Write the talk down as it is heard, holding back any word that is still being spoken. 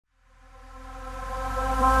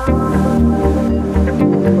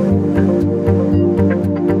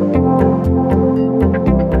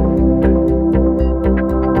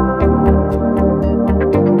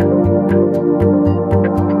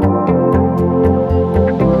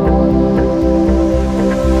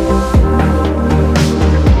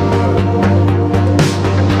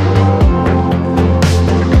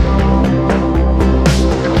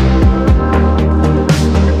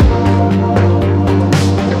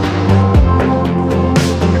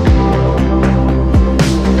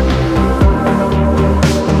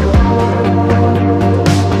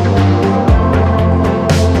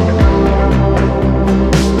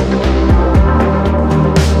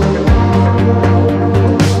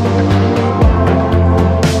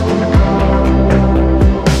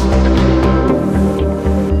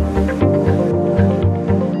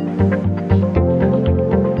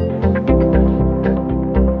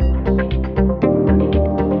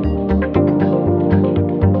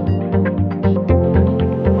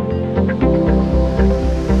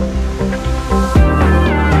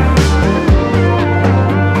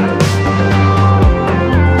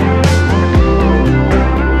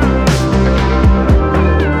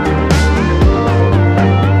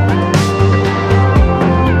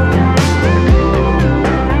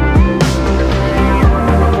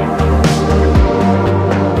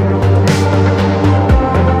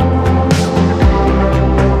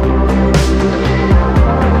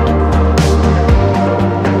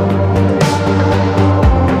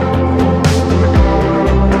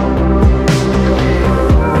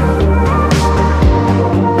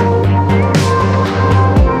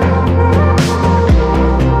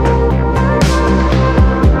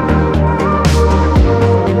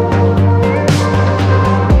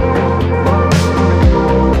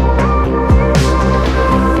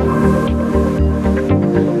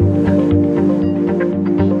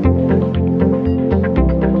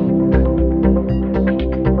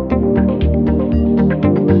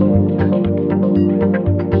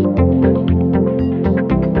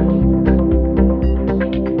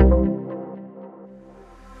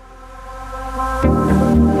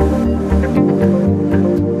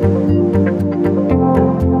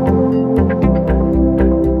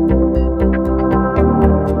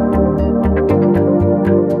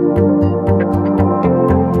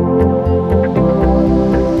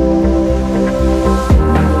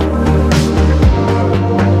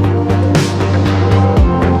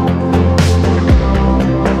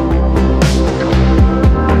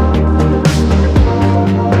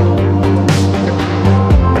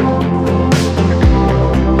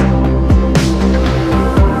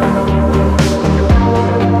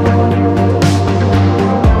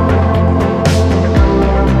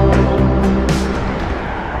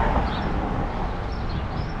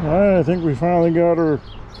we finally got her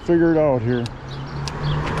figured out here.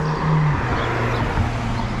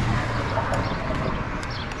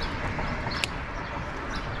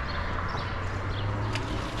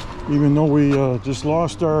 Even though we just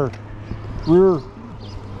lost our rear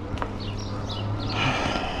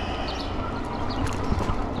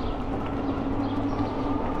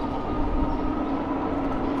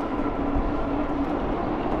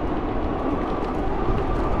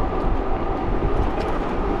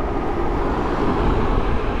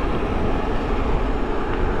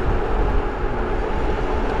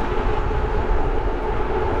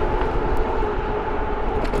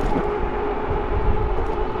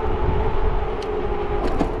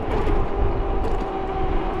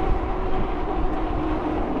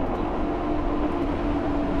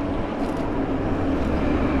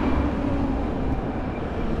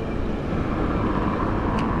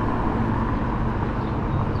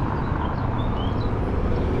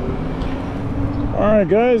Alright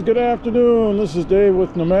guys, good afternoon. This is Dave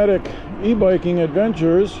with Nomadic E-Biking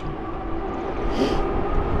Adventures.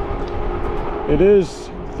 It is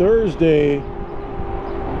Thursday,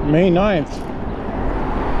 May 9th.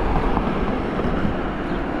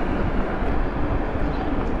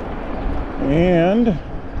 And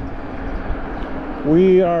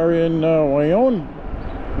we are in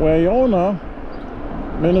Winona,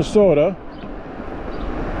 Minnesota.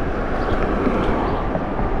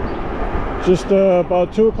 Just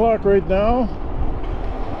about 2 o'clock right now.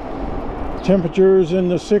 Temperatures in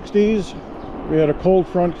the 60s. We had a cold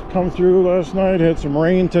front come through last night, had some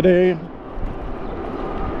rain today.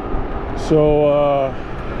 So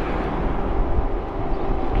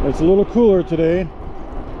it's a little cooler today.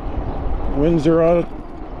 Winds are out,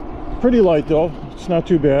 pretty light though, it's not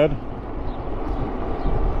too bad.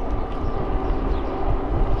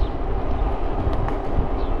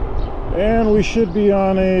 And we should be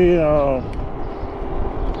on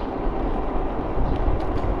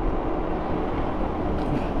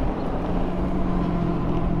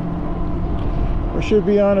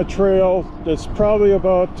a trail that's probably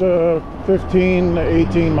about 15 to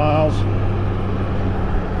 18 miles.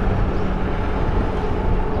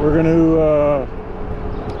 We're going to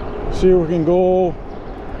see if we can go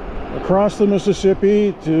across the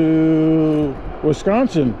Mississippi to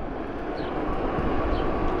Wisconsin.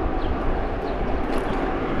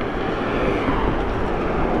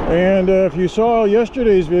 And if you saw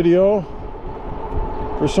yesterday's video,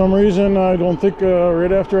 for some reason I don't think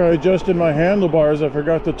right after I adjusted my handlebars I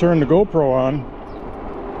forgot to turn the GoPro on,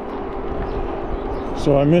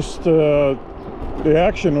 so I missed the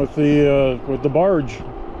action with the barge.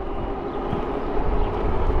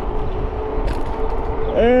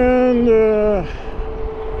 And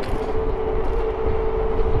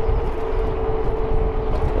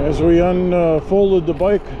as we unfolded the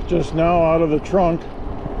bike just now out of the trunk,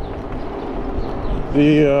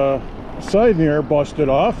 the side mirror busted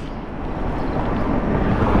off,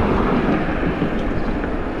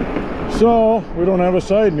 so we don't have a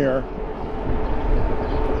side mirror.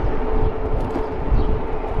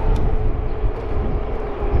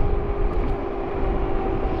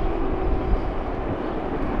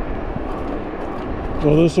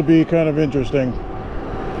 So this will be kind of interesting.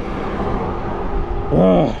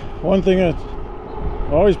 One thing that's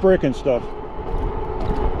always breaking stuff.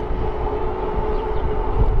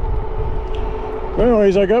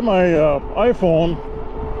 Anyways, I got my iPhone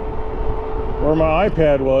where my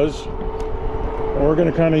iPad was, and we're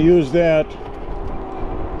going to kind of use that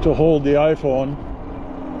to hold the iPhone.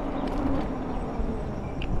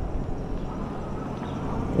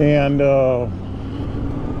 And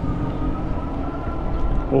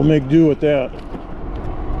we'll make do with that.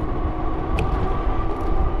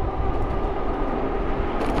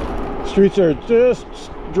 Streets are just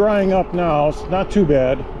drying up now, it's not too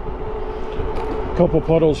bad. Couple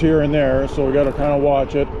puddles here and there, so we got to kind of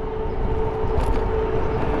watch it.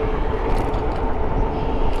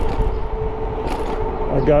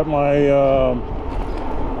 I got my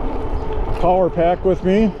power pack with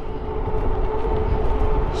me,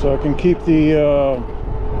 so I can keep the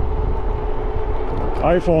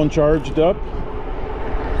iPhone charged up.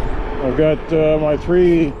 I've got my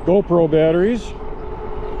 3 GoPro batteries.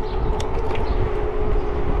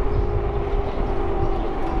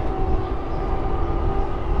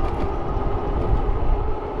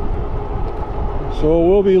 So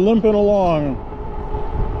we'll be limping along.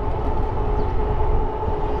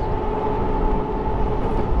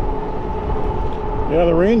 Yeah,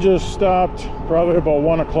 the rain just stopped probably about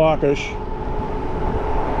 1 o'clock-ish.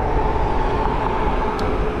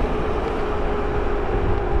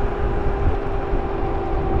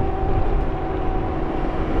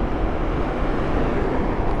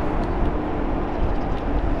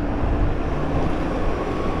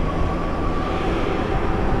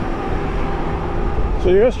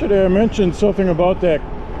 So yesterday I mentioned something about that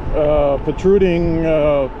protruding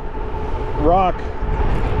rock.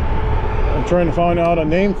 I'm trying to find out a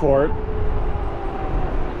name for it.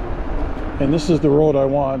 And this is the road I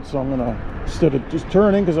want, so I'm gonna, instead of just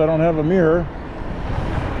turning because I don't have a mirror,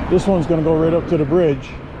 this one's gonna go right up to the bridge.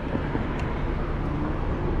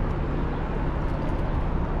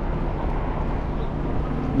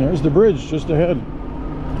 And there's the bridge just ahead.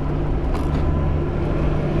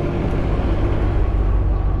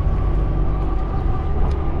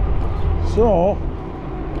 So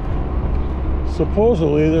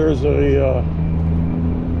supposedly there's a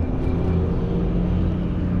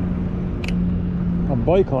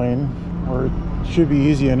bike lane where it should be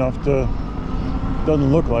easy enough to, doesn't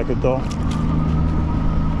look like it though.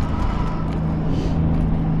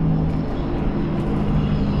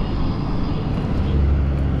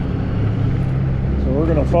 So we're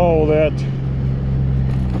gonna follow that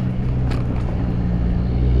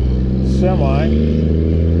semi.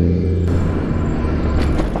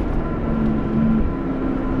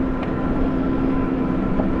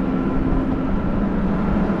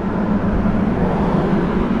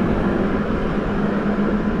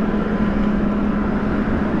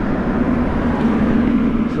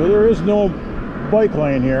 So there is no bike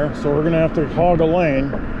lane here, so we're gonna have to hog a lane.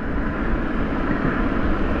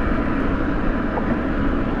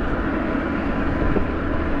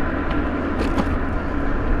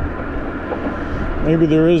 Maybe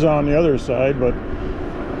there is on the other side, but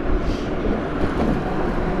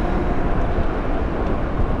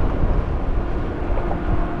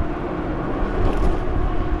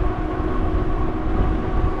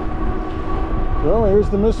well, here's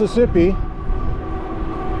the Mississippi.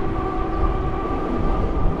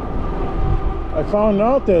 I found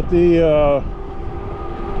out that the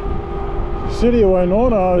city of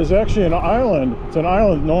Winona is actually an island. It's an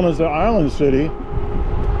island known as the Island City,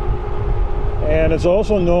 and it's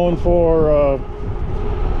also known for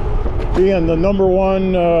being the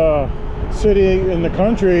 #1 city in the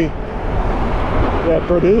country that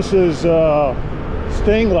produces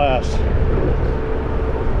stained glass.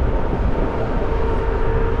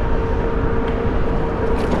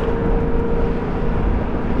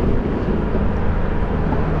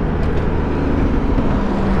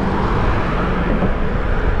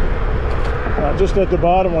 Just at the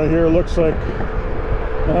bottom right here, looks like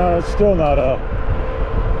it's still not up.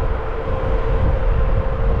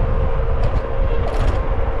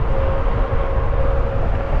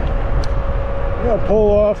 I'm gonna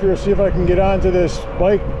pull off here, see if I can get onto this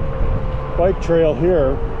bike trail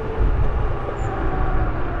here.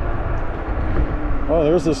 Oh,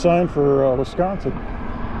 there's the sign for Wisconsin.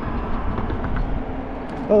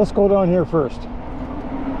 Well, let's go down here first.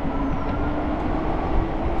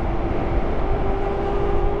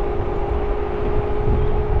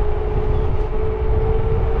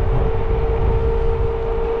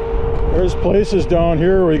 There's places down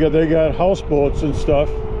here where they got houseboats and stuff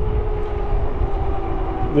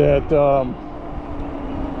that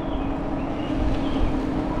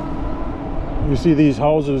you see these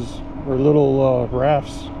houses or little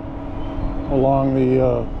rafts along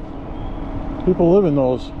the people live in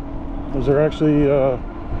those. Those are actually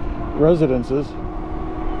residences.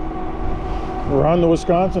 We're on the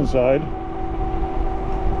Wisconsin side,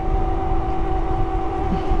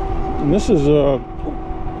 and this is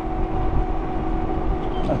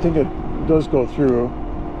I think it does go through,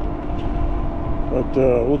 but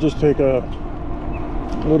we'll just take a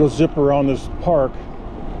little zip around this park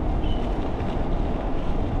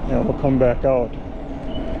and we'll come back out.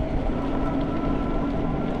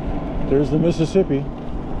 There's the Mississippi.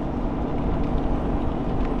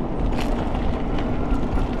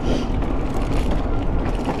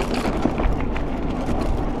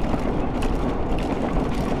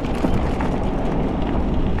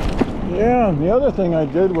 Yeah, and the other thing I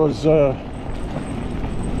did was, as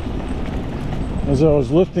I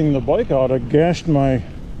was lifting the bike out, I gashed my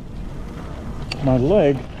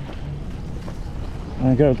leg.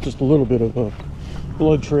 I got just a little bit of a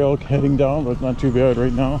blood trail heading down, but not too bad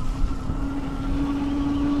right now.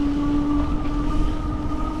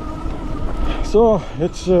 So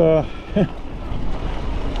it's it's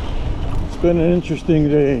been an interesting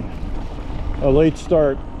day, a late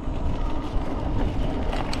start.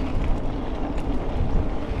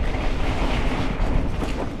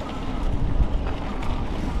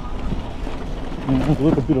 A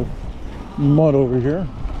little bit of mud over here.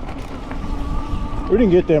 We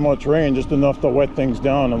didn't get that much rain, just enough to wet things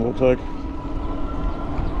down, it looks like.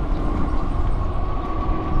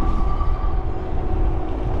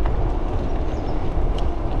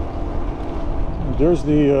 There's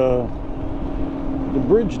the the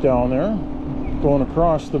bridge down there going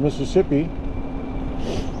across the Mississippi.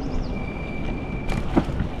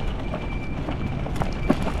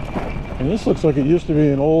 And this looks like it used to be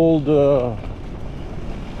an old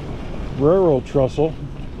railroad trestle.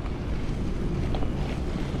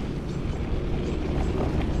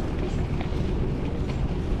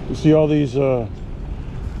 You see all these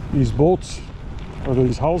boats or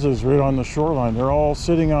these houses right on the shoreline. They're all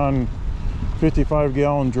sitting on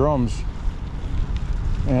 55-gallon drums.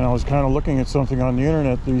 And I was kind of looking at something on the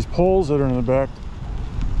internet. These poles that are in the back,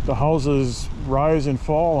 the houses rise and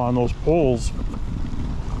fall on those poles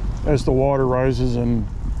as the water rises and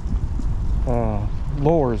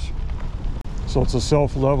lowers. So it's a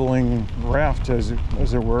self-leveling raft, as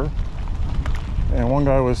it were. And one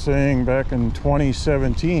guy was saying back in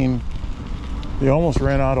 2017 they almost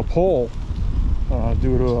ran out of pole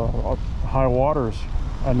due to high waters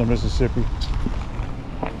on the Mississippi.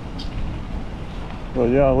 But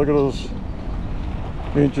yeah, look at those.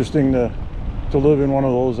 Be interesting to live in one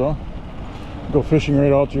of those, huh? Go fishing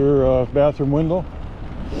right out your bathroom window.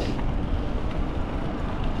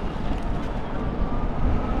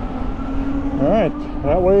 All right,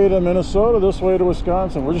 that way to Minnesota, this way to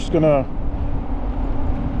Wisconsin. We're just gonna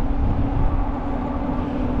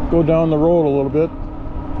go down the road a little bit,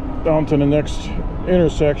 down to the next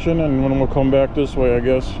intersection, and then we'll come back this way, I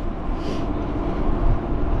guess.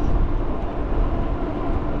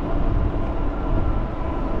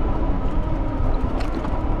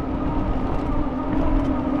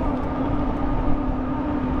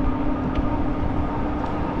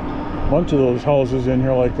 Bunch of those houses in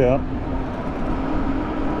here like that.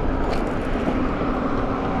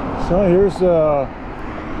 So here's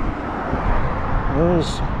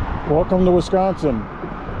welcome to Wisconsin.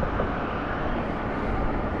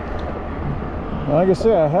 Like I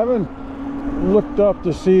say, I haven't looked up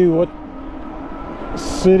to see what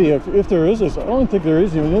city, if there is this. I don't think there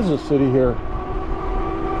even is a city here.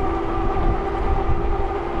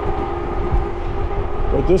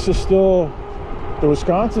 But this is still the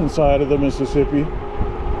Wisconsin side of the Mississippi.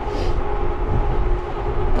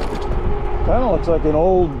 Kind of looks like an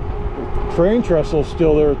old train trestle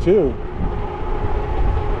still there too.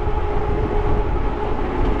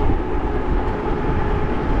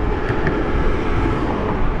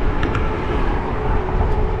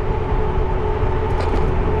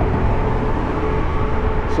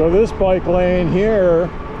 So this bike lane here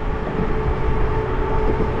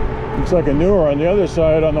looks like a newer. On the other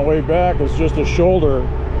side, on the way back, is just a shoulder. I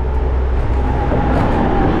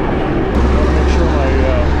want to make sure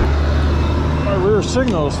my rear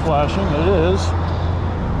signal is flashing. It is.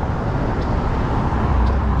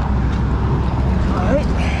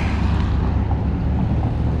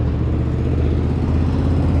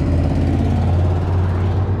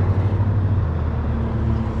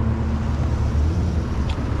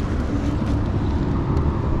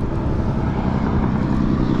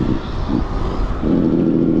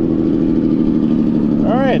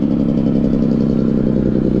 All right.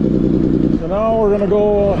 So now we're going to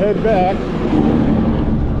go head back.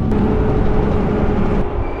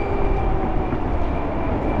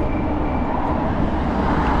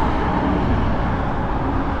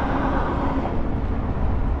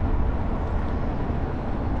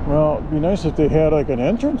 Well, it'd be nice if they had like an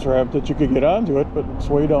entrance ramp that you could get onto it, but it's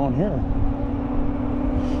way down here.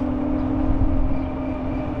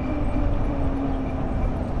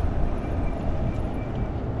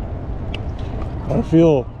 I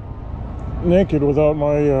feel naked without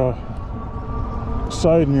my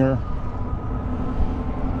side mirror.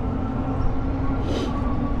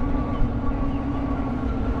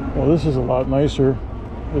 Well, this is a lot nicer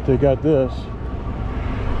that they got this.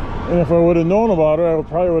 And if I would have known about it, I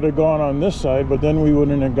probably would have gone on this side, but then we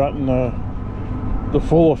wouldn't have gotten the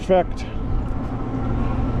full effect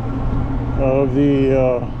of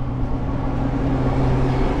the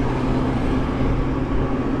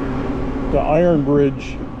iron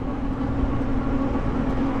bridge.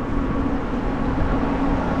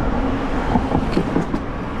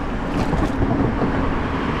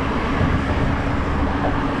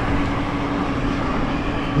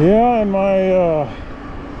 Yeah, and my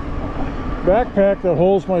backpack that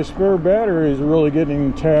holds my spare battery is really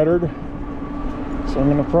getting tattered, so I'm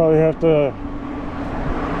gonna probably have to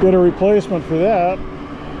get a replacement for that.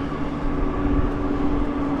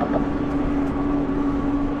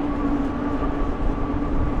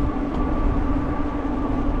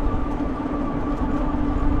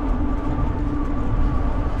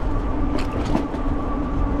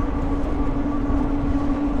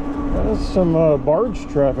 Some barge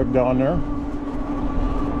traffic down there.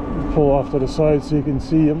 Pull off to the side so you can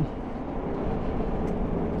see them.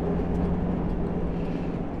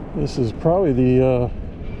 This is probably the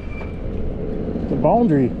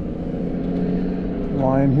boundary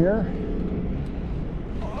line here.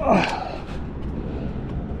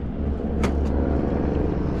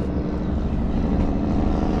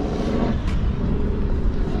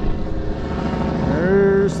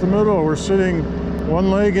 There's the middle. We're sitting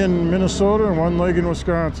one leg in Minnesota and one leg in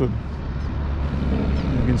Wisconsin.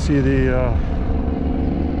 You can see there's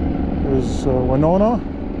Winona,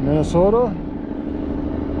 Minnesota,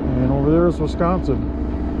 and over there is Wisconsin.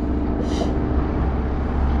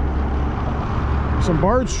 Some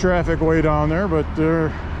barge traffic way down there, but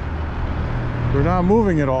they're not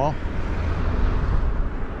moving at all.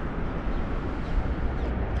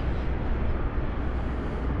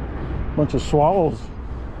 Bunch of swallows.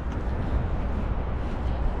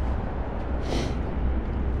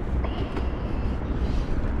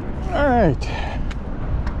 All right.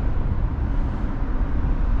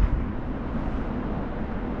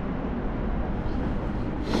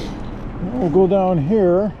 We'll go down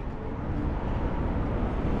here.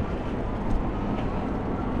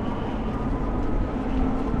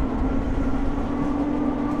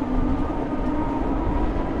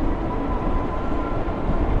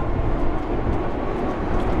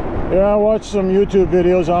 Yeah, I watched some YouTube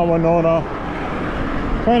videos on Winona.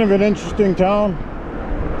 Kind of an interesting town.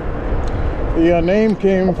 The name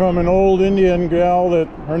came from an old Indian gal that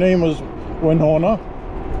her name was Winona,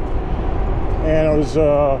 and it was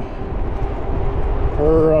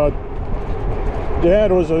her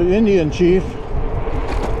dad was an Indian chief,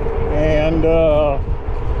 and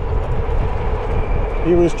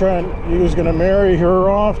he was going to marry her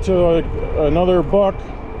off to another buck.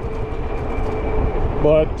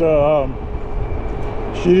 But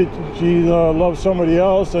she loved somebody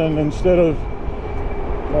else, and instead of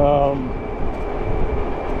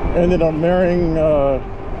ended up marrying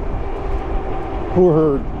who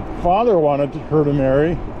her father wanted her to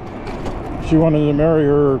marry. She wanted to marry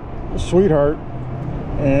her sweetheart,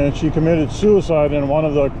 and she committed suicide in one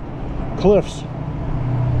of the cliffs.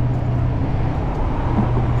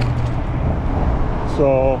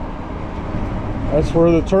 So that's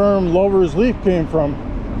where the term lover's leap came from.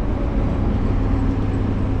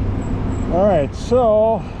 All right,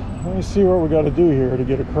 so let me see what we got to do here to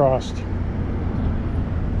get across.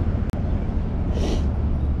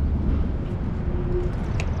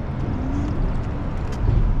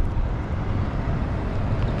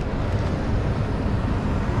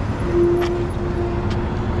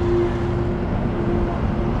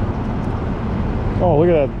 Oh, look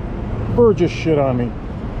at that bird just shit on me.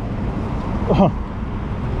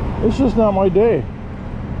 It's just not my day.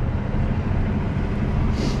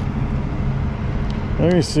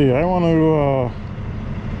 Let me see. I want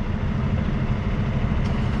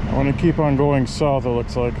to keep on going south, it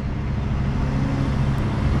looks like.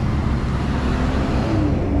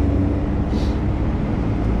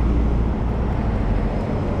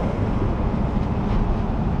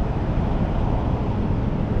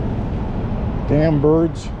 Damn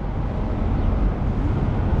birds.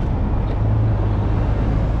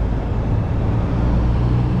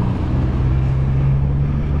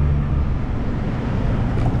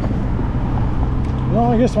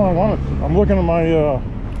 I guess when I'm looking at my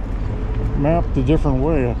map the different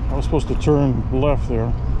way. I was supposed to turn left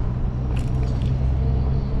there.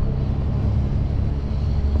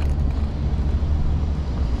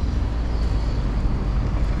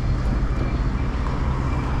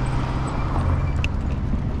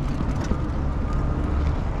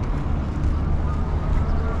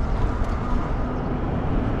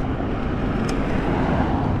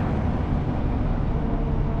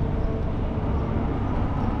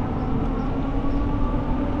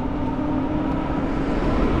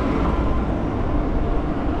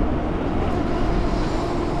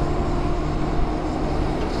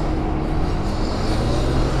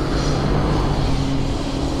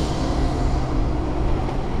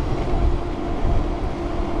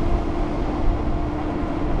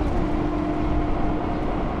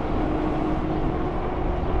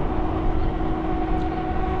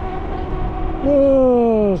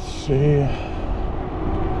 Let's see.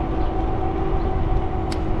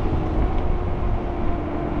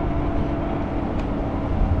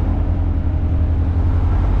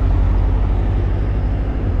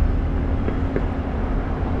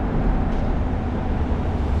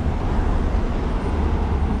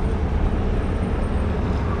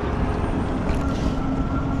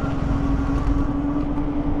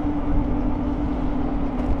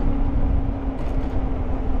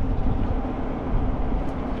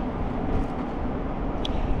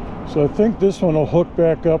 So I think this one will hook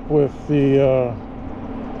back up with the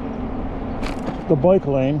the bike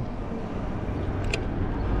lane.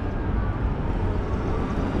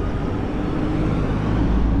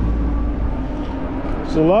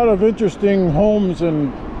 There's a lot of interesting homes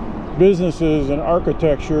and businesses and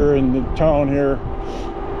architecture in the town here,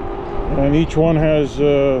 and each one has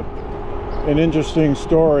an interesting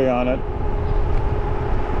story on it.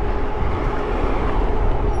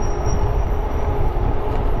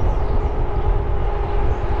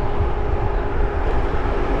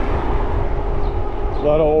 A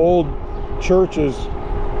lot of old churches.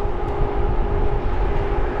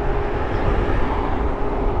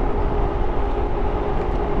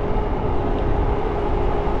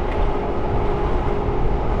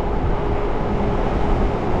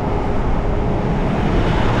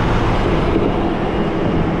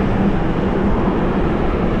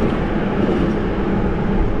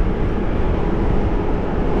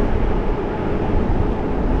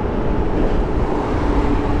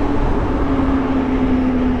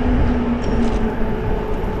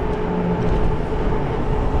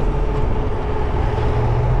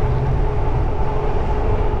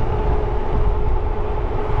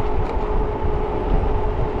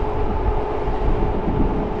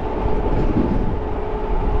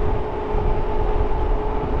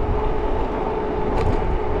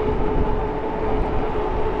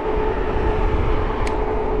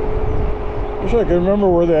 I can remember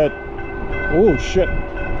where that, oh shit,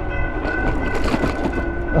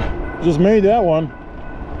 just made that one.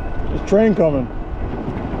 There's a train coming.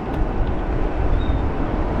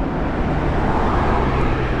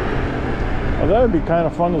 Well, that would be kind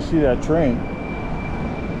of fun to see that train.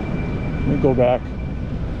 Let me go back.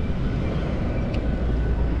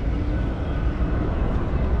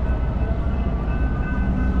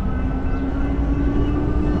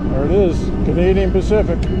 There it is, Canadian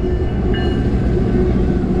Pacific.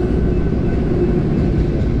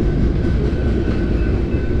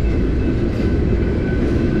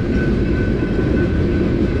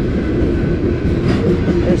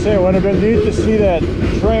 Say, it would have been neat to see that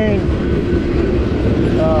train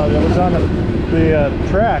that was on the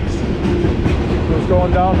tracks. It was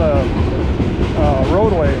going down the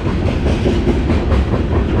roadway.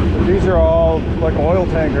 But these are all like oil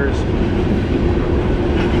tankers.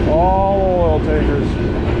 All oil tankers.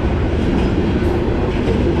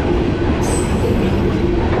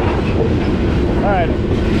 Alright.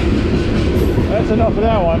 That's enough of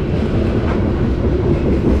that one.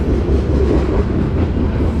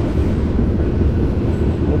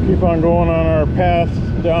 Keep on going on our path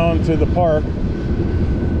down to the park.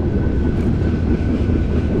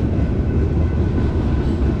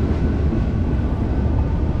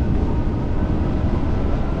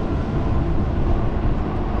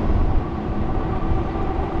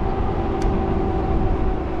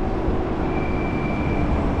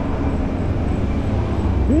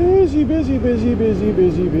 Busy, busy, busy, busy,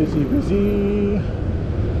 busy, busy, busy.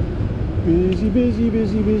 Busy, busy,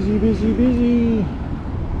 busy, busy, busy, busy.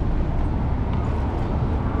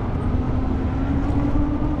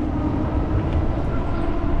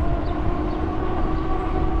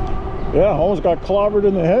 Yeah, almost got clobbered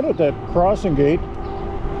in the head at that crossing gate.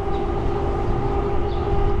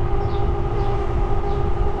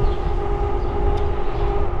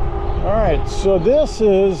 Alright, so this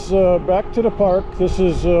is back to the park. This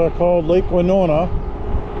is called Lake Winona.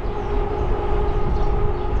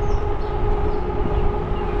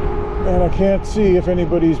 And I can't see if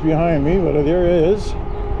anybody's behind me, but there is.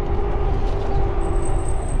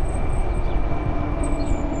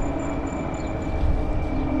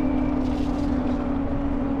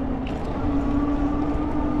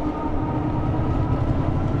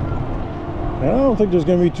 I don't think there's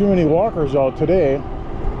going to be too many walkers out today.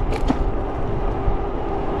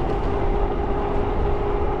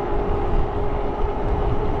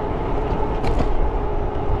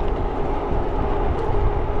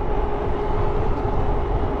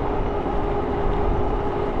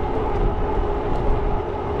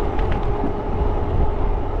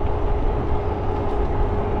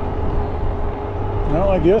 Not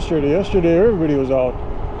like yesterday. Yesterday everybody was out.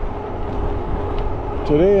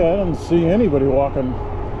 Today I don't see anybody walking.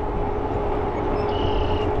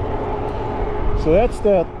 So that's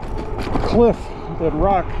that cliff, that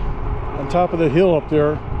rock on top of the hill up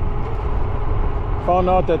there. Found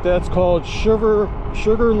out that that's called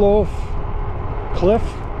Sugarloaf Cliff.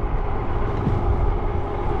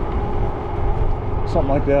 Something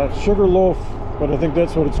like that. Sugarloaf, but I think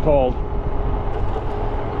that's what it's called.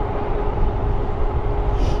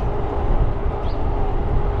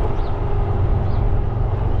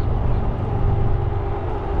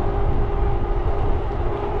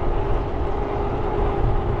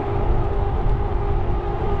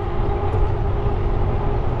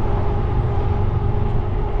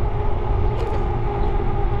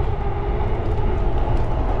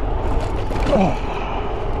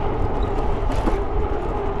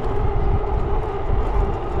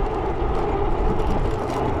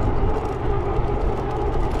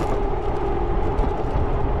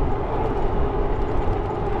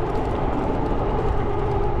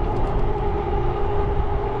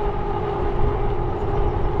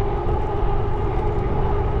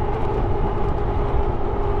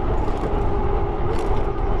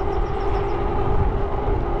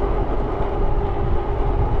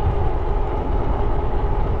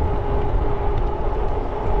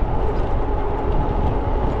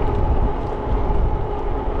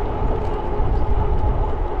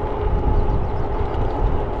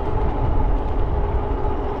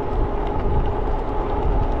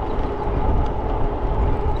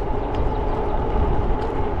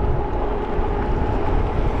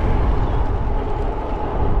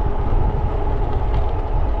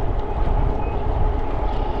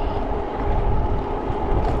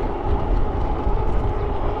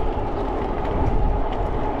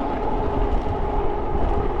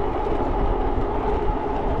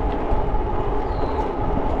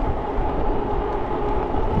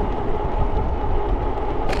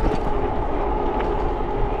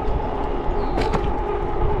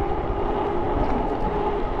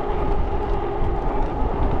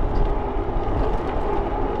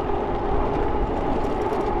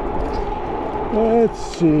 Let's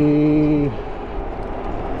see.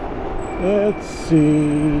 Let's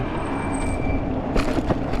see.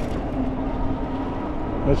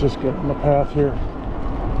 Let's just get on the path here.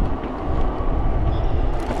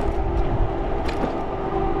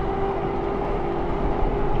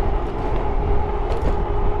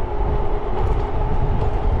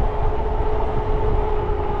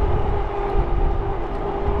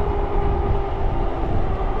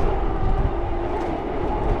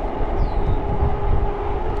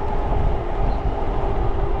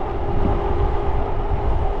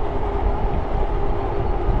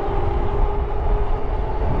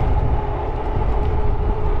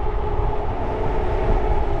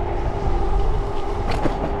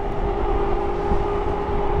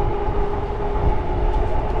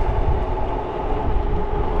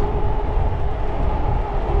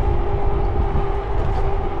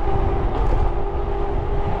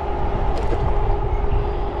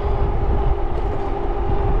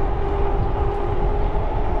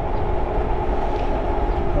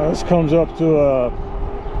 This comes up to a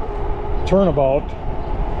turnabout,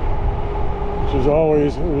 which is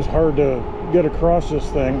always, it was hard to get across this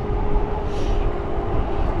thing.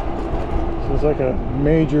 So it's like a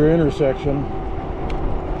major intersection.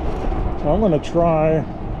 So I'm going to try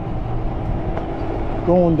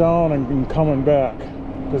going down and coming back,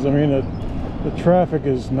 because I mean the traffic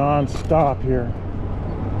is non-stop here.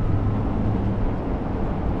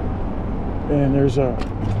 And there's a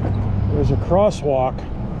crosswalk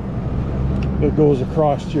that goes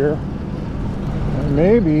across here, and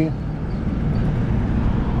maybe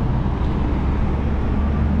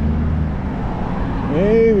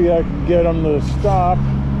I can get them to stop.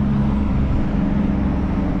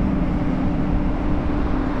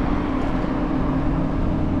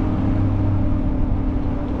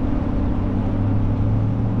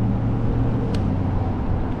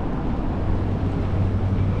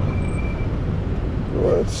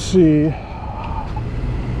 Let's see.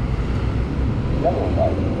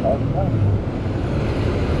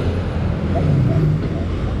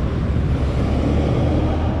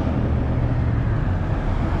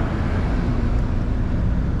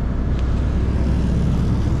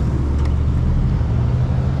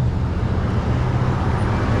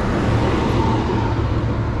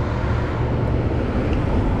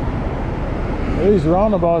 These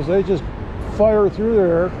roundabouts, they just fire through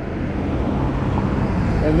there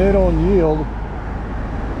and they don't yield.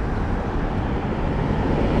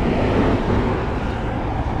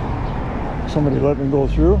 Somebody let me go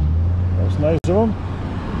through. That's nice of them.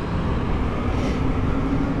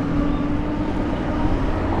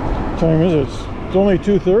 What time is it? It's only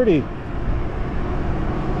 2:30.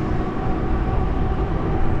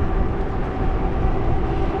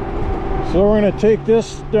 So we're going to take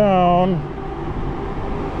this down.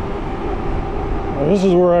 Now, this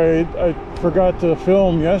is where I forgot to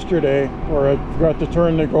film yesterday, or I forgot to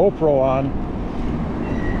turn the GoPro on.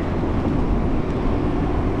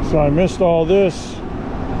 So I missed all this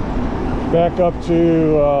back up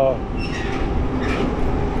to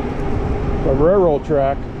the railroad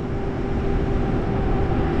track.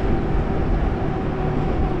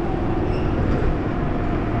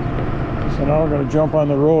 So now we're going to jump on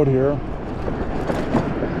the road here.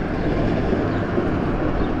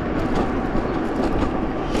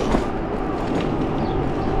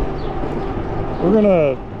 We're going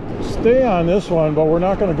to stay on this one, but we're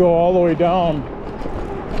not going to go all the way down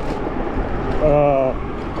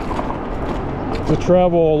to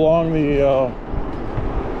travel along the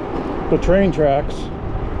train tracks.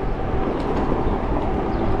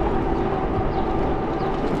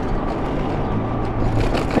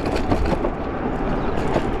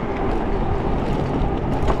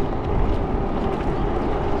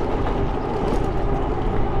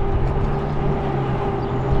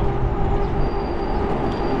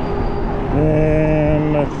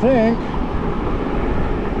 And I think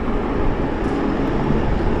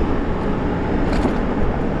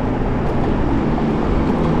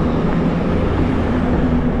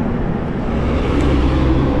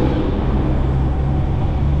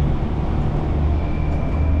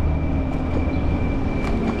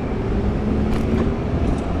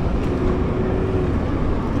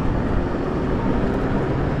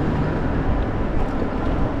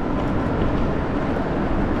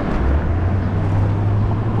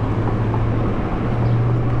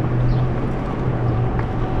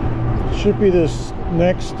should be this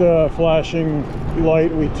next flashing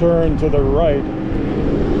light. We turn to the right.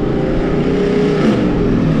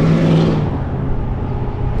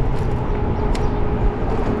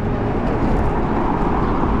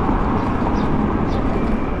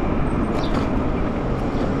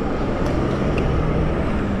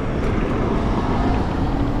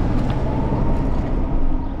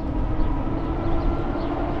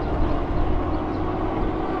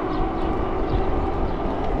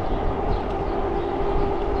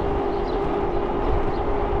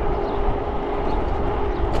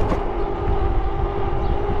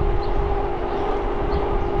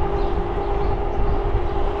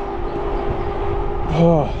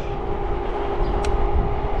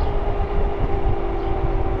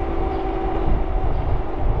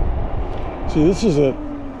 See, this is a,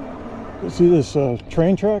 see this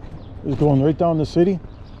train track is going right down the city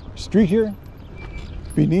street here.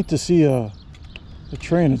 It'd be neat to see a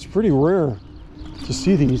train. It's pretty rare to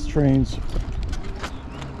see these trains,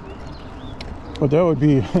 but that would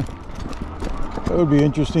be that would be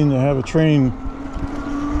interesting to have a train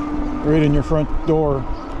right in your front door.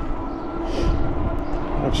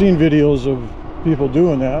 I've seen videos of people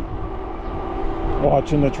doing that,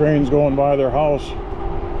 watching the trains going by their house.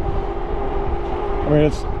 I mean,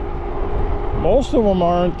 it's, most of them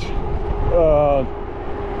aren't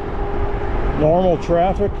normal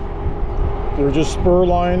traffic. They're just spur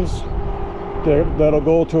lines that'll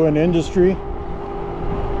go to an industry.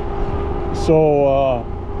 So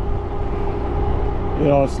you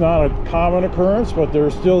know, it's not a common occurrence, but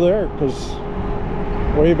they're still there, because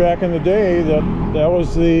way back in the day, that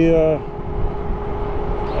was the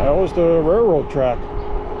railroad track.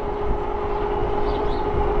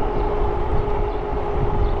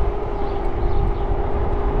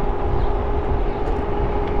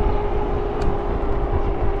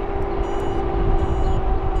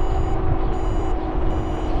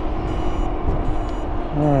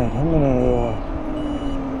 Alright, I'm gonna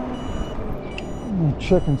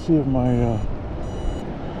check and see if my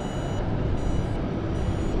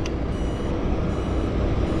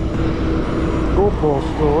GoPro's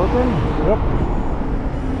still working. Yep.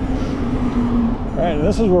 Alright,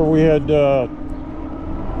 this is where we had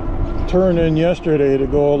turned in yesterday to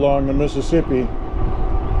go along the Mississippi.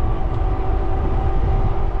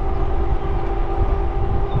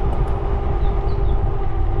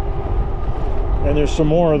 And there's some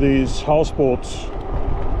more of these houseboats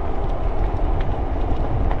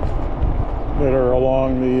that are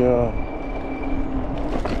along the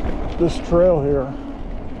this trail here.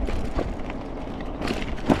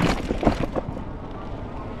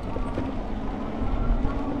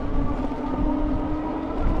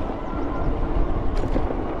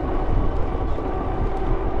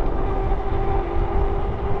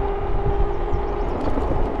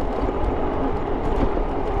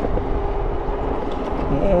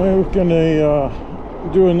 We're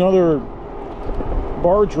gonna do another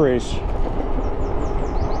barge race.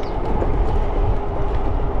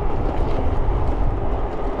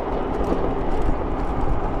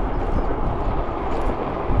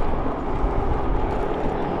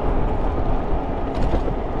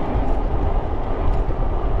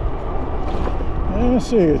 Let's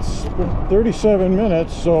see, it's 37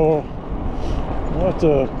 minutes, so we'll have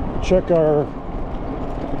to check our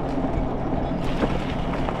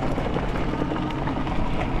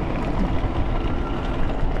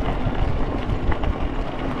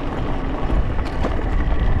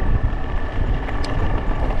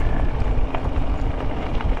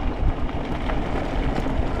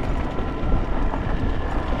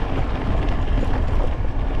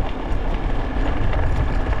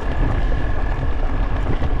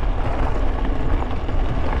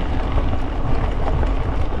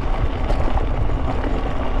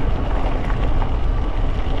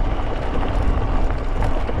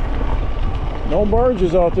no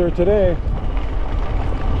barges out there today.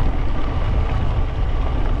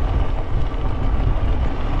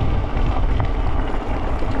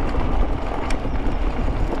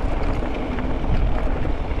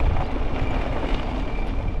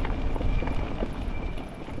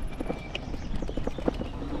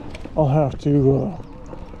 I'll have to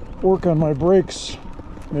work on my brakes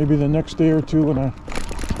maybe the next day or two when I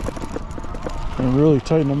really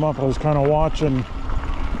tighten them up. I was kind of watching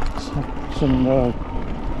some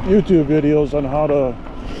YouTube videos on how to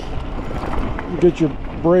get your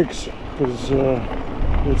brakes, because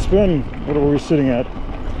it's been, what are we sitting at,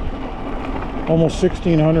 almost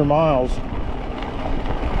 1,600 miles.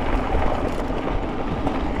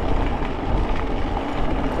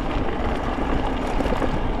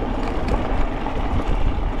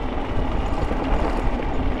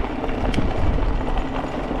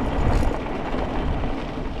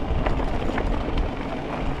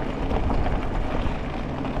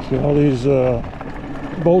 See all these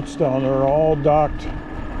boats down there are all docked.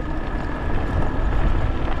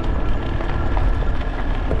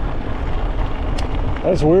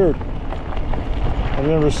 That's weird. I've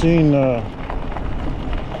never seen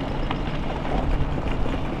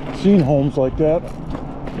homes like that.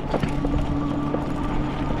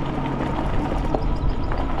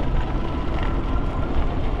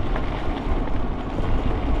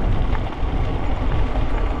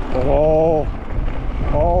 But all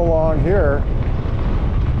along here,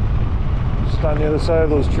 just on the other side of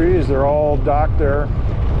those trees, they're all docked there,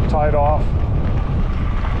 tied off.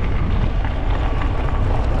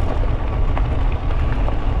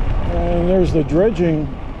 And And there's the dredging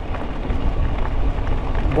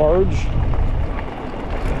barge.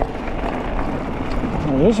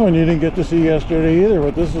 Now this one you didn't get to see yesterday either,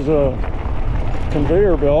 but this is a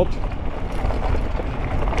conveyor belt.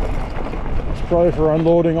 It's probably for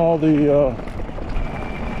unloading all the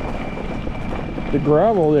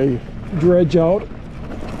gravel they dredge out.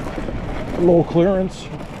 Low clearance.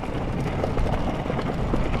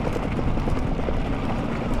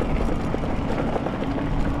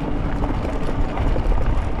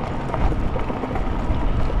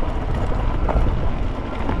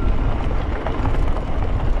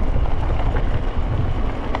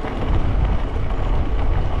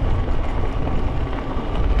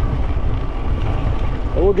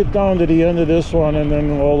 We'll get down to the end of this one, and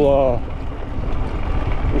then we're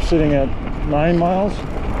sitting at 9 miles.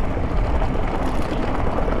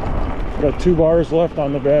 Got 2 bars left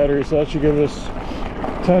on the battery, so that should give us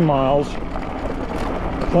 10 miles.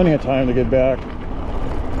 Plenty of time to get back.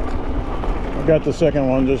 I've got the second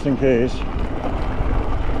one just in case.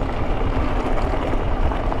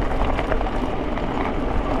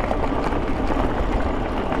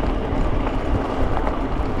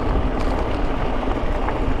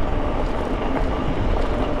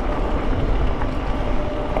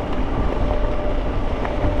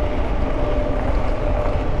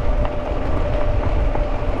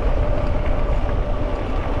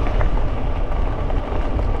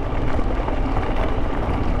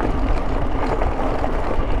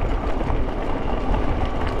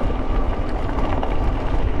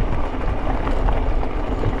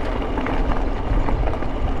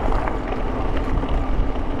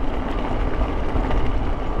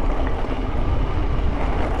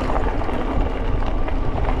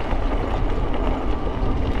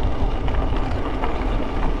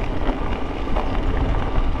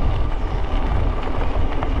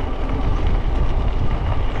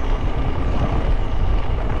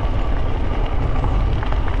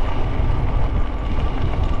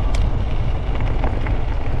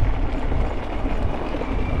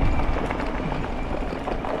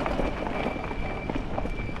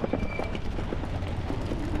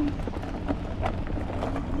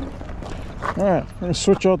 Alright, I'm going to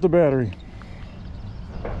switch out the battery.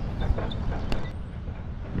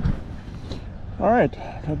 Alright,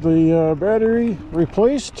 got the battery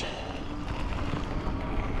replaced.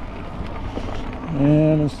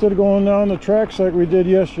 And instead of going down the tracks like we did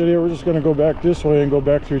yesterday, we're just going to go back this way and go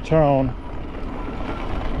back through town.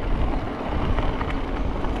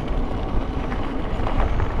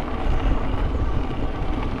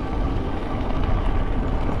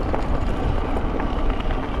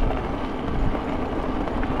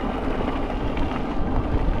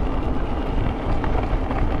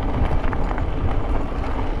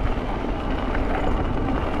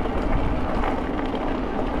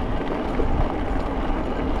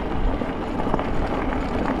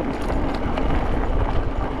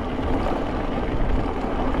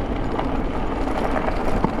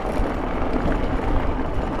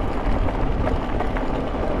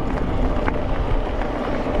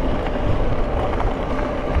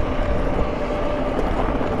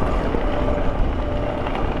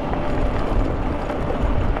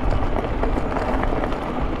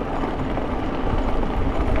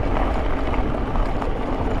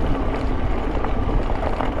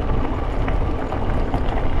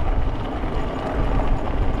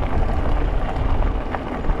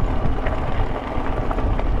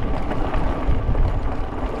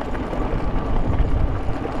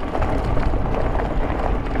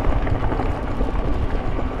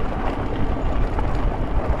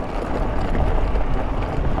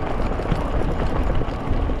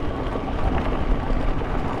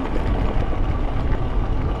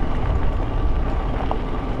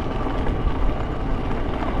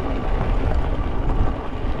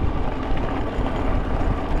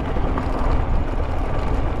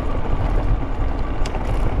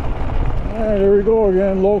 There we go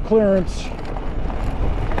again, low clearance.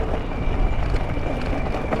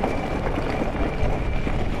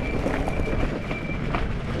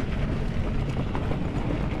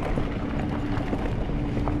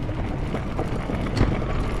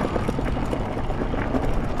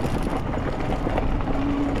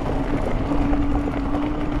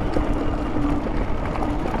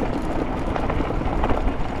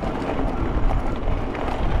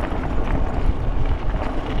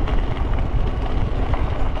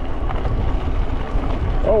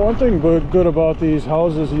 One thing good about these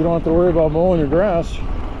houses, you don't have to worry about mowing your grass.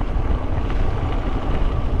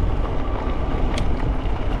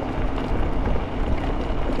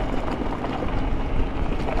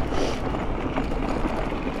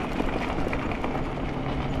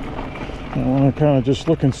 I want to kind of just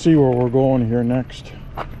look and see where we're going here next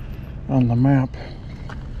on the map.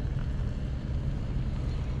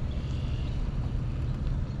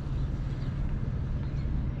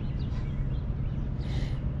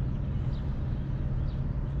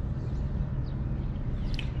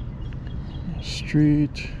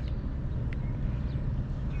 Street.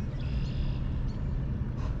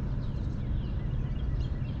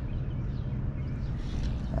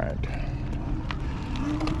 All right.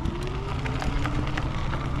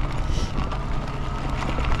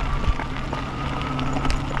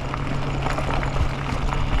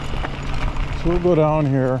 So we'll go down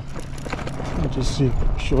here and just see,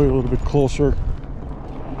 show you a little bit closer.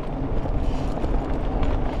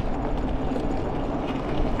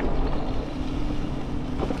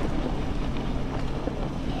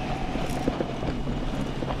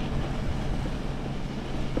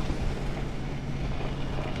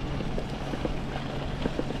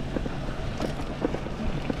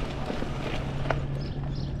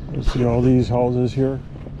 You see all these houses here?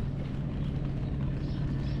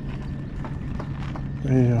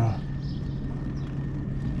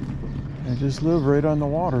 They just live right on the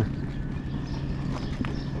water.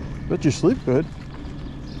 Bet you sleep good.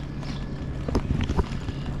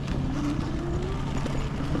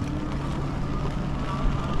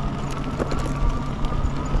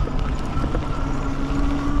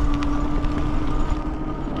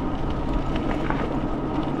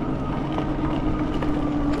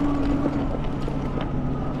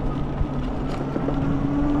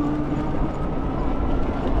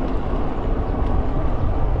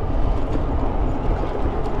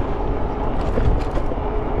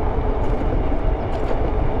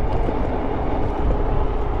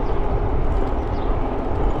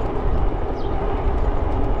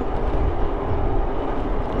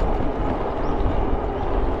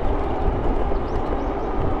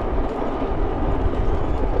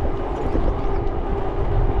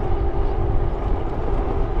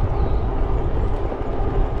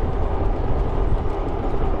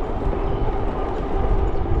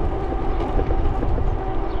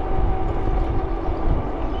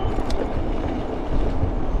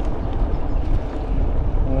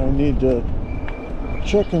 Need to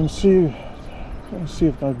check and see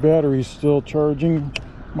if my battery's still charging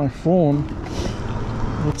my phone.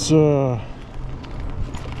 Let's go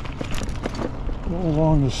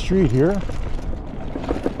along the street here.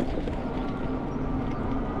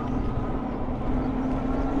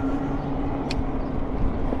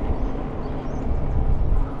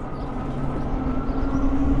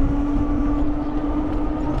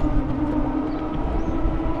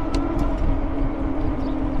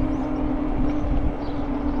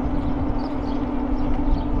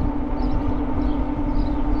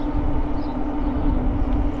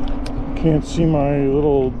 Can't see my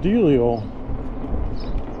little dealio.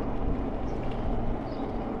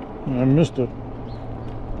 I missed it.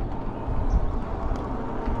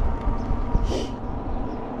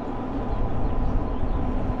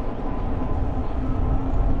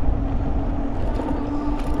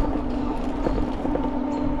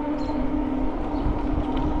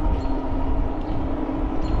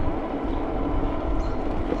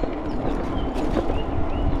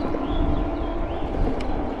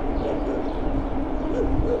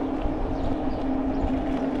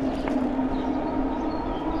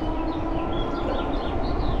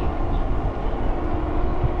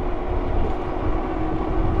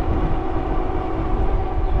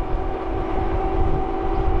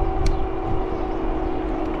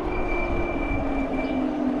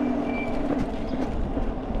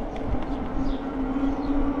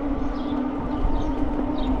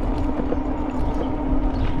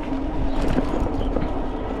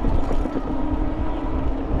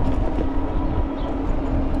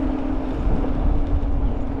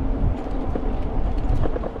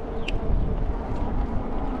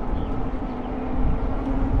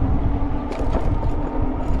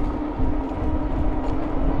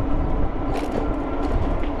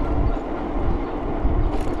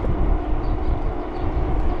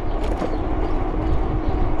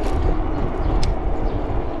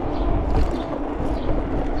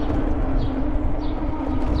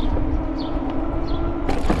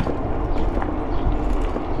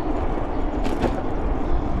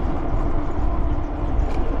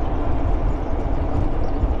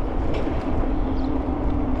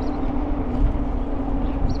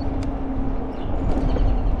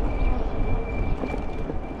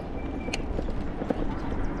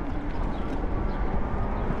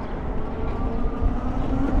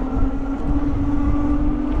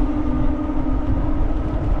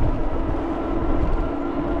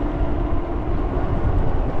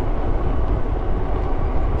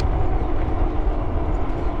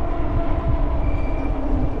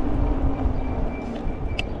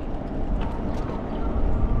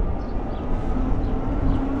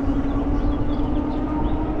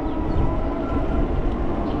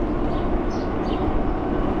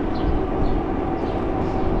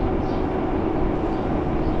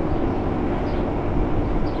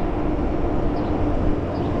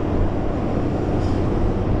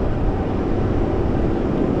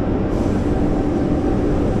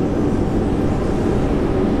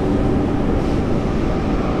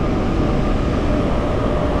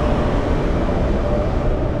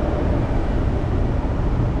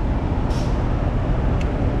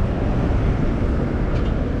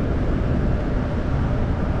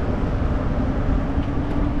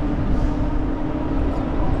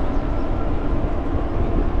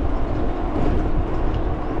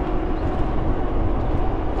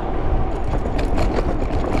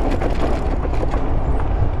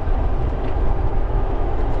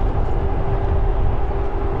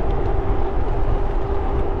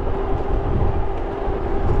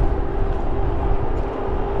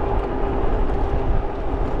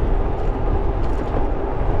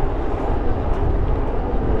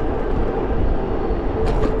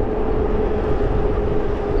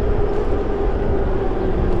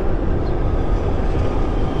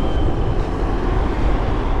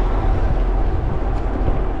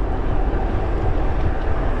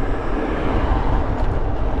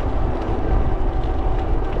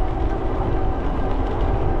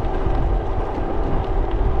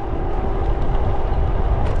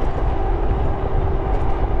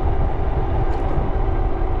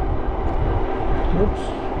 Oops.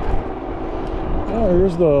 Oh,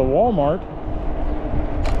 here's the Walmart.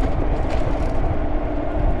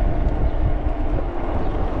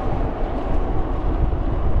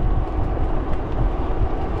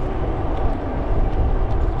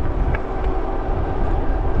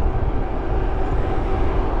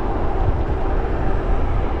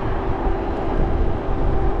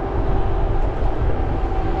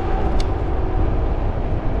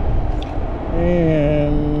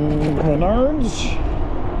 And Menards.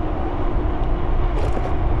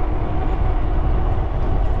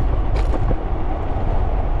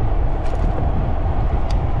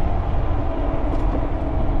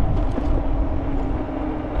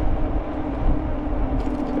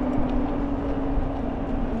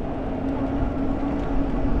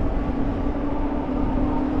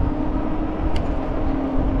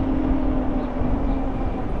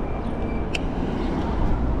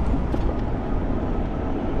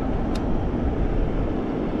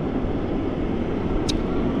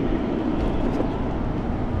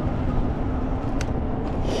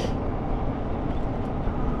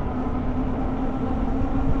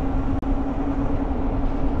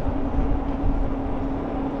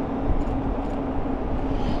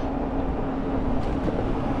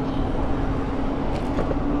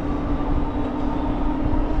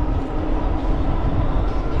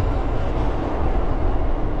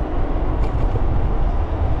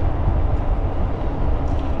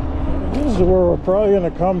 This is where we're probably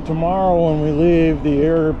going to come tomorrow when we leave the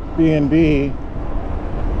Airbnb,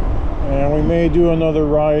 and we may do another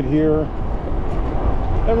ride here.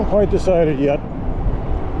 Haven't quite decided yet.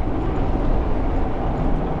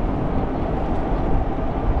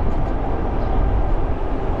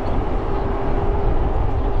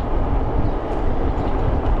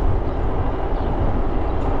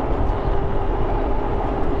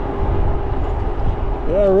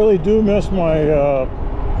 Yeah, I really do miss my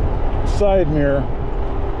side mirror.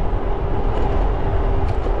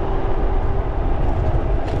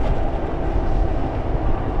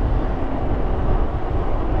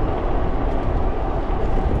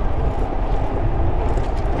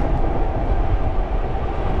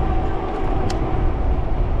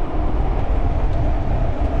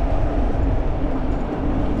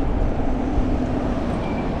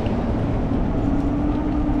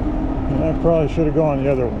 And I probably should have gone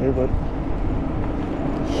the other way, but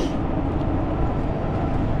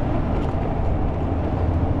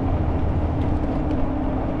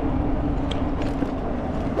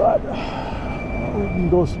we can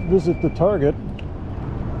go visit the Target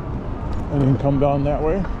and then come down that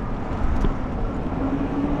way.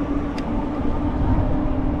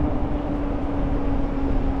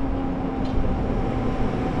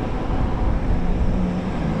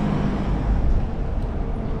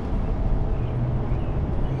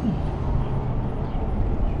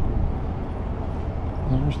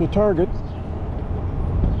 There's the Target.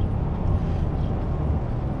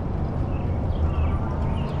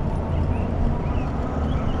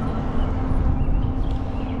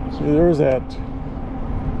 There's that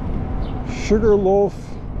Sugarloaf,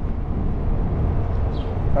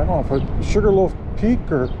 I don't know if it's Sugarloaf Peak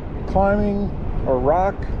or climbing or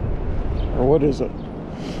rock or what is it.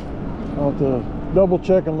 I'll have to double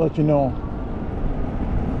check and let you know.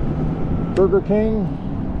 Burger King.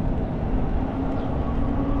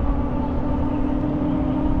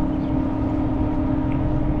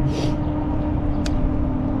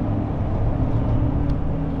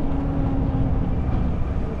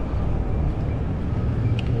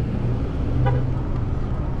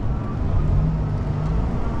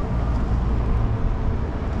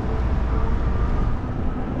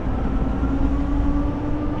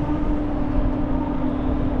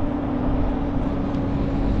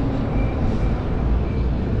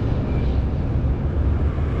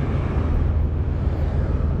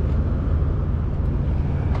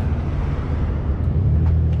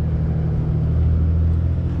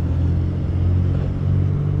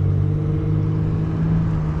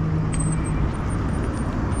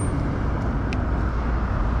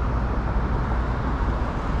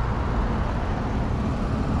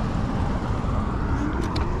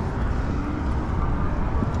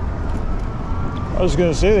 I was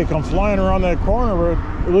gonna say they come flying around that corner,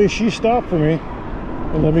 but at least she stopped for me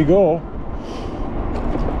and let me go.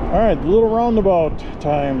 All right, little roundabout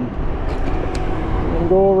time. I'm gonna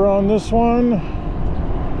go around this one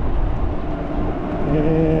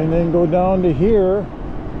and then go down to here.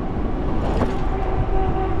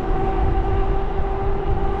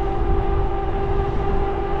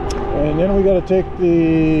 And then we got to take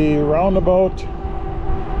the roundabout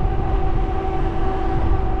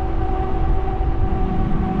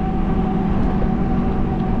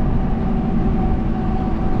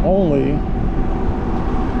only.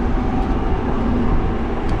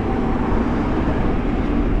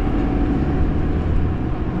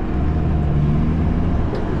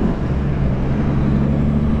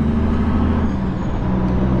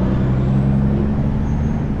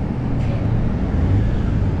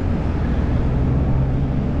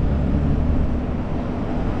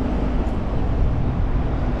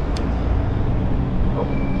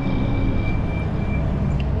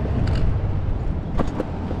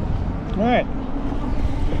 Alright,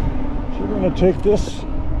 so we're going to take this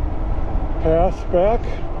path back.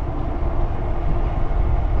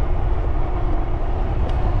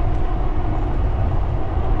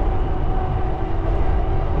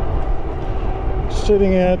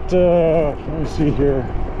 Sitting at, let me see here,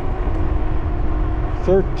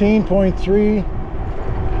 13.3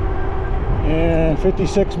 and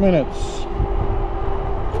 56 minutes.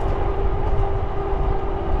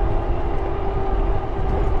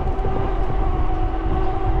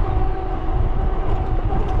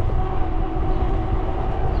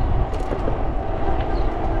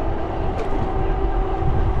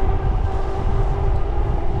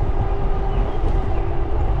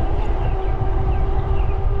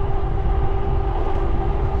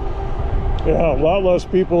 Yeah, a lot less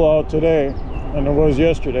people out today than there was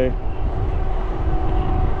yesterday.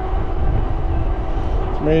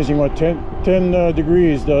 It's amazing what 10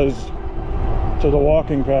 degrees does to the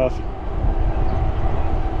walking path.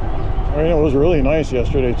 I mean, it was really nice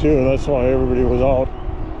yesterday too. That's why everybody was out.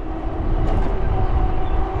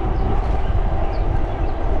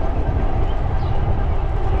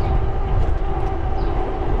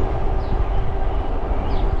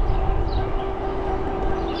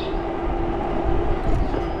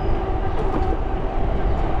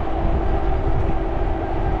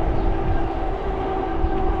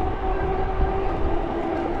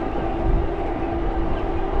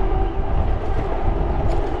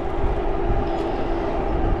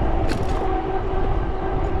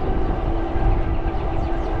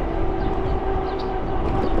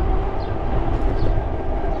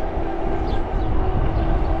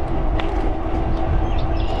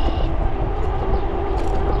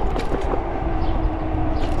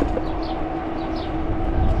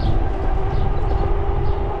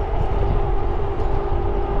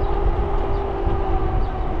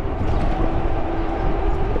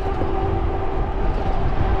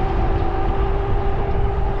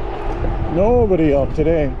 Nobody out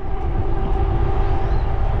today.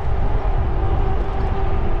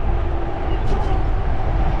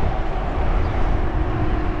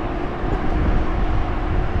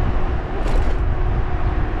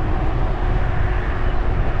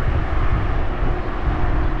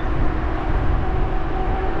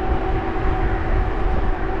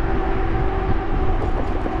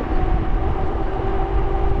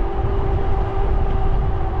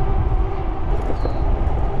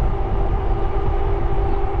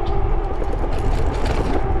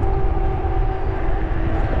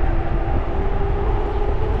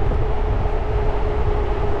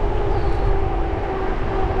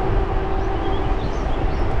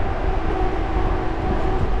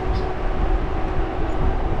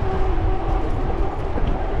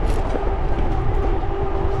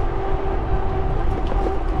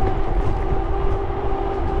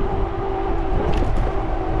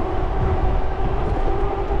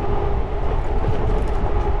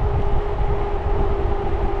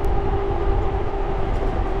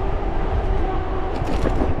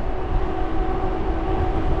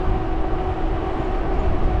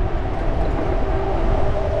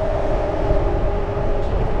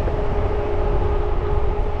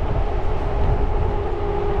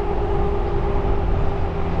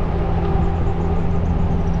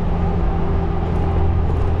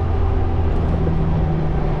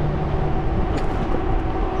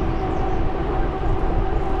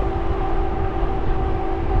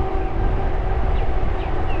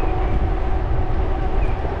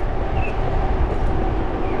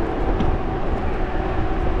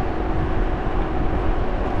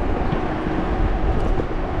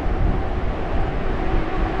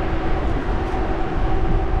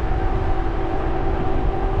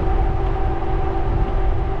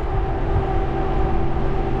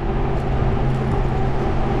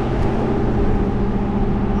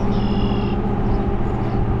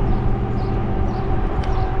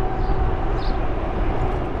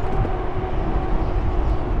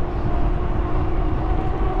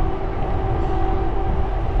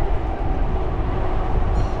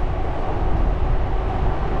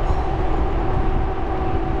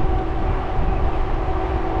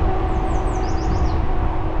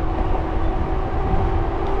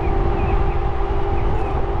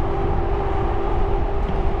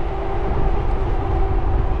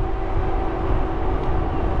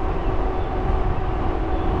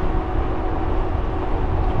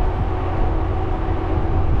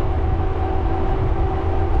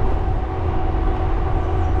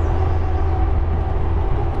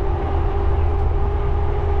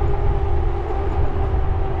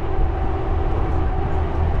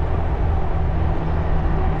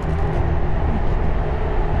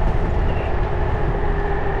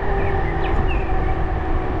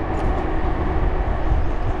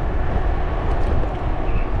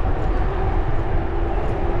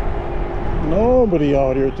 nobody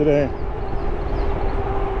out here today.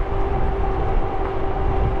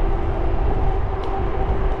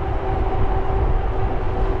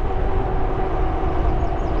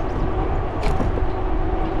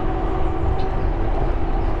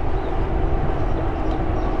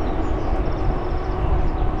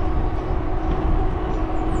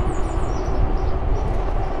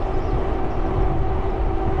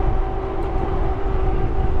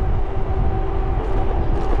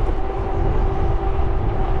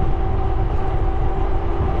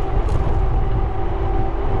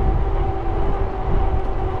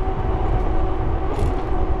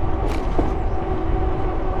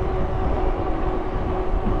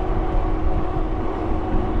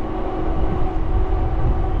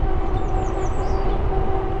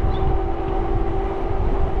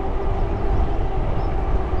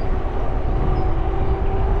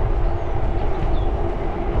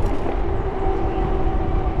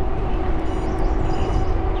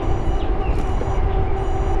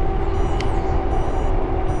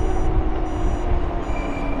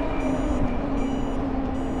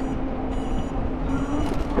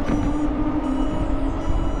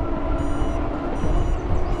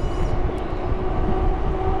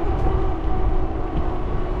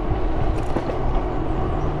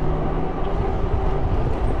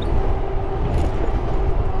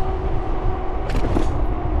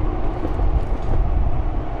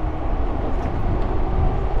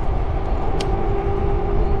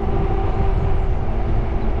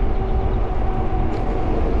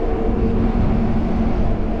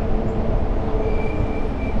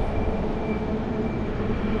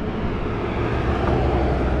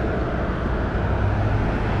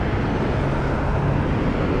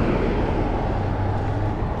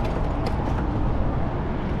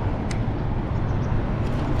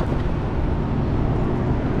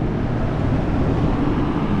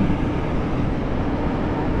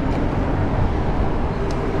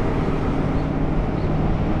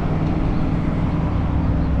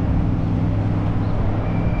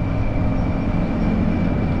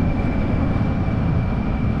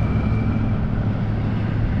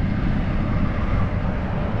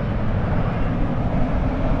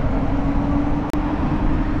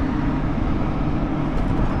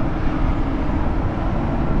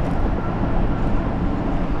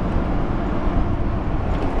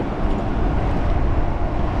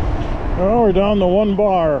 Well, we're down to one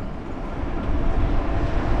bar.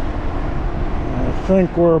 I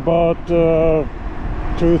think we're about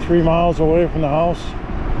 2-3 miles away from the house.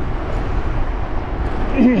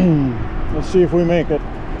 Let's see if we make it.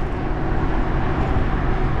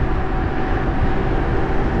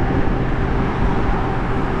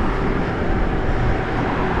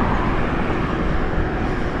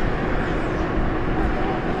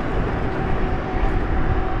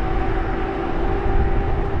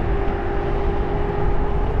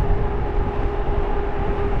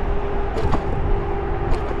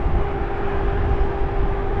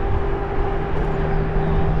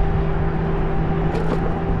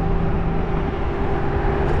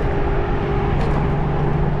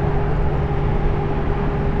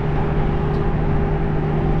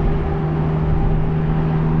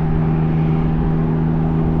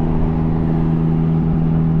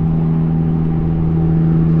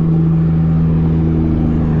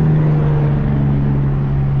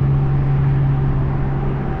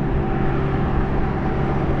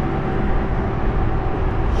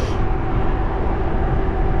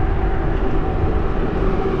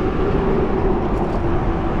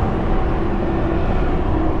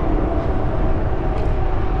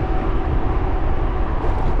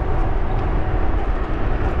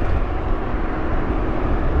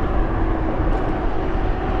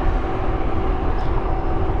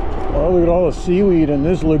 Look at all the seaweed in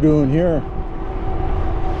this lagoon here.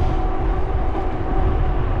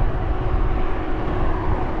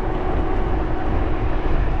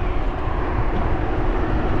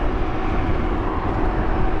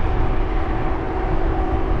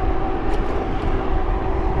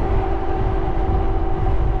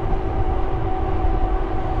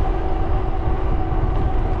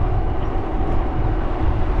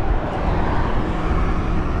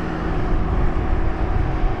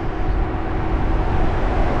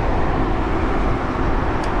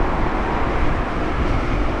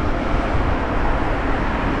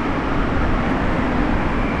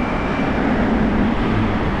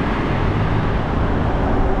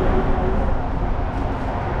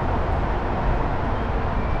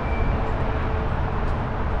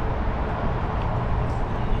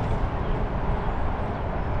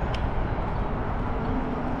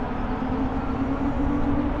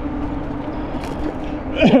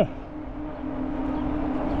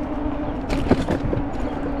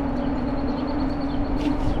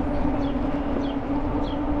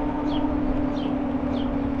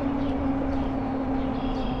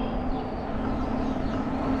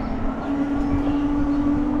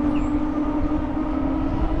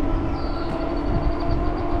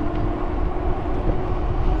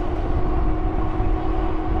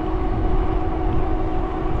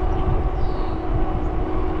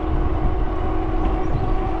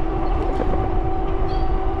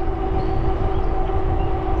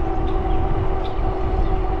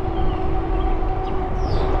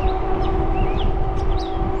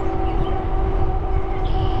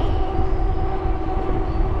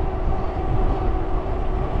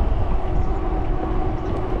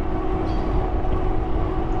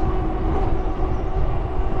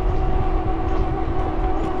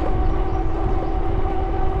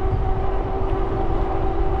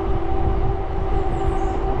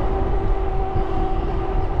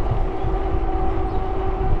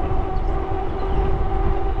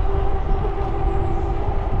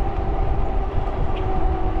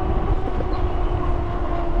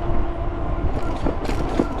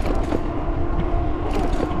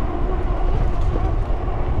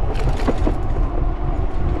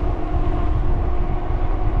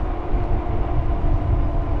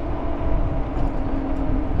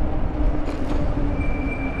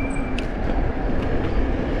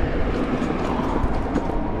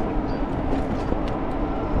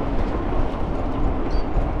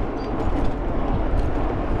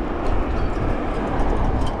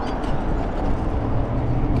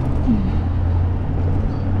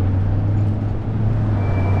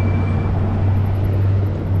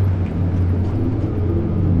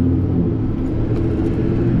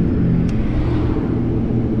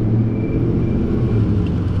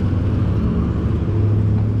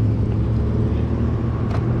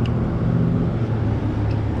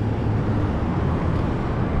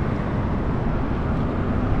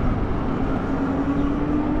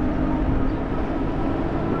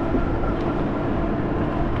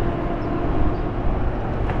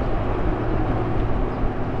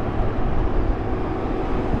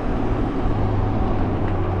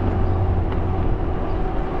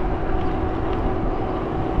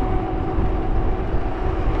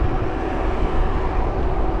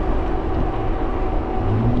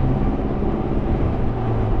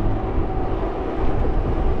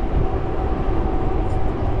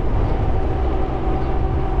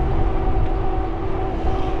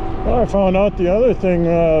 found out the other thing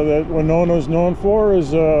that Winona's known for is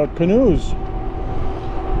canoes.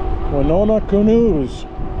 Winona canoes.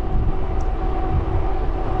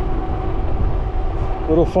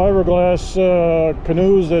 Little fiberglass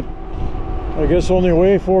canoes that I guess only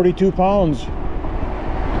weigh 42 pounds.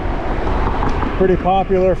 Pretty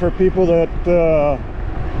popular for people that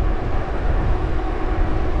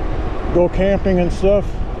go camping and stuff,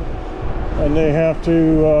 and they have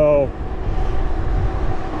to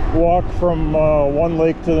walk from one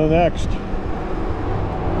lake to the next.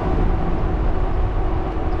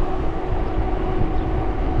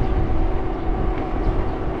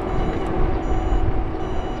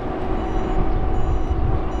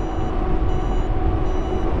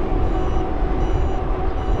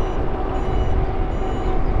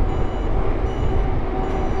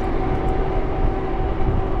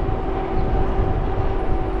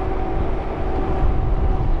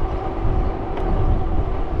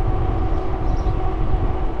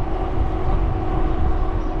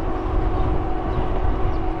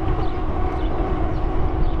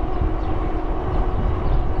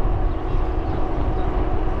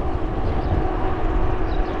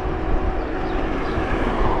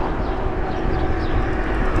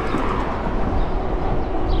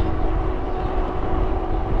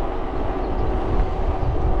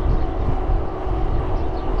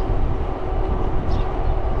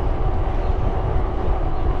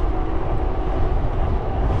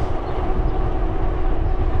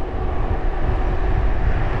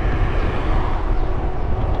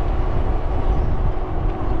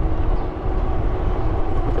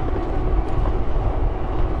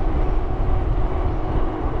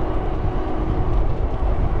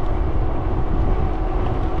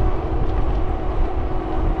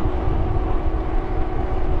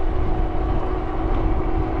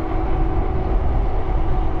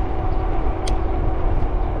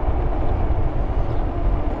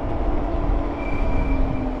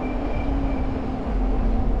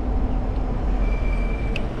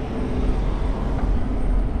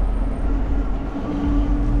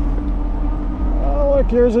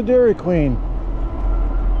 Here's a Dairy Queen.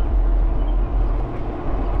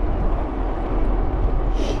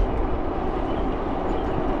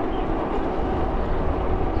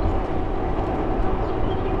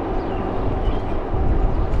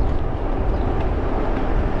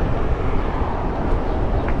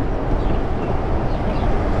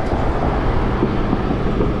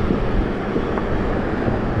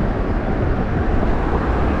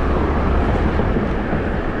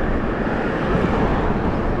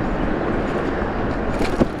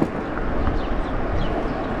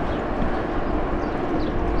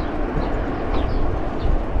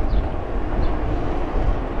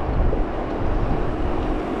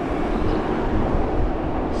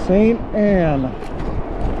 St. Anne.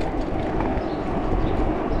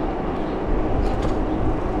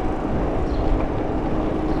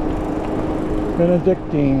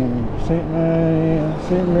 Benedictine, St.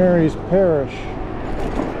 Mary's Parish.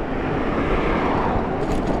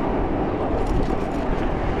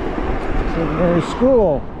 St. Mary's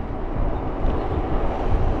School.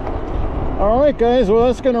 Alright guys, well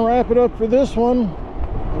that's going to wrap it up for this one.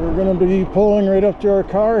 We're going to be pulling right up to our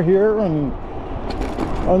car here and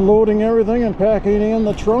unloading everything and packing it in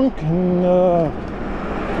the trunk, and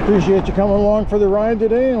appreciate you coming along for the ride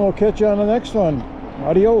today, and we'll catch you on the next one.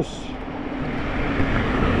 Adios.